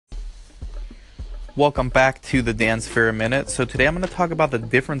Welcome back to the Dan's Fair Minute. So today I'm going to talk about the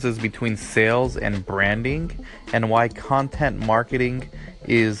differences between sales and branding and why content marketing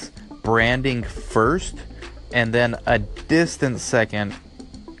is branding first and then a distant second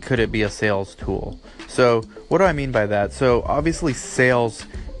could it be a sales tool. So what do I mean by that? So obviously sales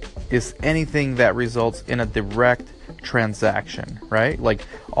is anything that results in a direct transaction, right? Like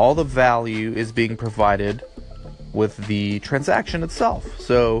all the value is being provided with the transaction itself.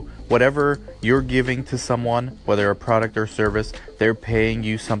 So whatever you're giving to someone, whether a product or service, they're paying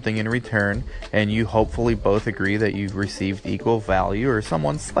you something in return, and you hopefully both agree that you've received equal value or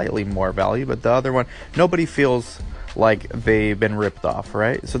someone slightly more value, but the other one, nobody feels like they've been ripped off,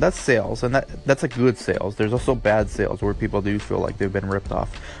 right? So that's sales, and that's a good sales. There's also bad sales where people do feel like they've been ripped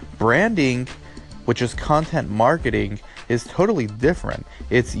off. Branding, which is content marketing, is totally different.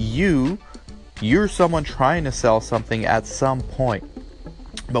 It's you're someone trying to sell something at some point.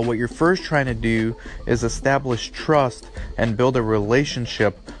 But what you're first trying to do is establish trust and build a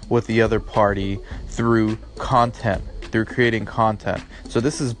relationship with the other party through content, through creating content. So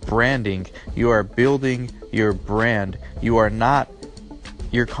this is branding. You are building your brand. Your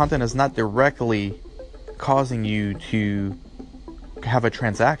content is not directly causing you to have a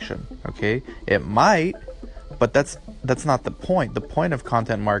transaction, okay? It might, but that's not the point. The point of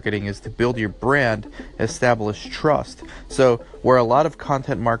content marketing is to build your brand, establish trust. So where a lot of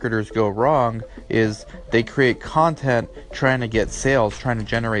content marketers go wrong is they create content trying to get sales, trying to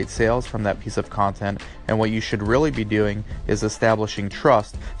generate sales from that piece of content. And what you should really be doing is establishing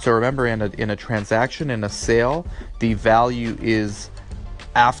trust. So remember, in a transaction, in a sale, the value is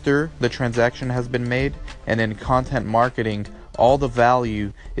after the transaction has been made. And in content marketing, all the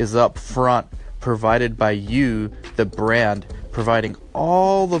value is up front, provided by you, the brand, providing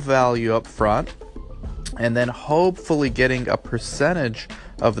all the value up front, and then hopefully getting a percentage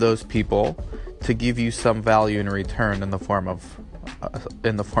of those people to give you some value in return in the form of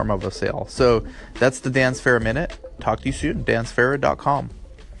a sale. So that's the Dan's Fair Minute. Talk to you soon. dansfair.com.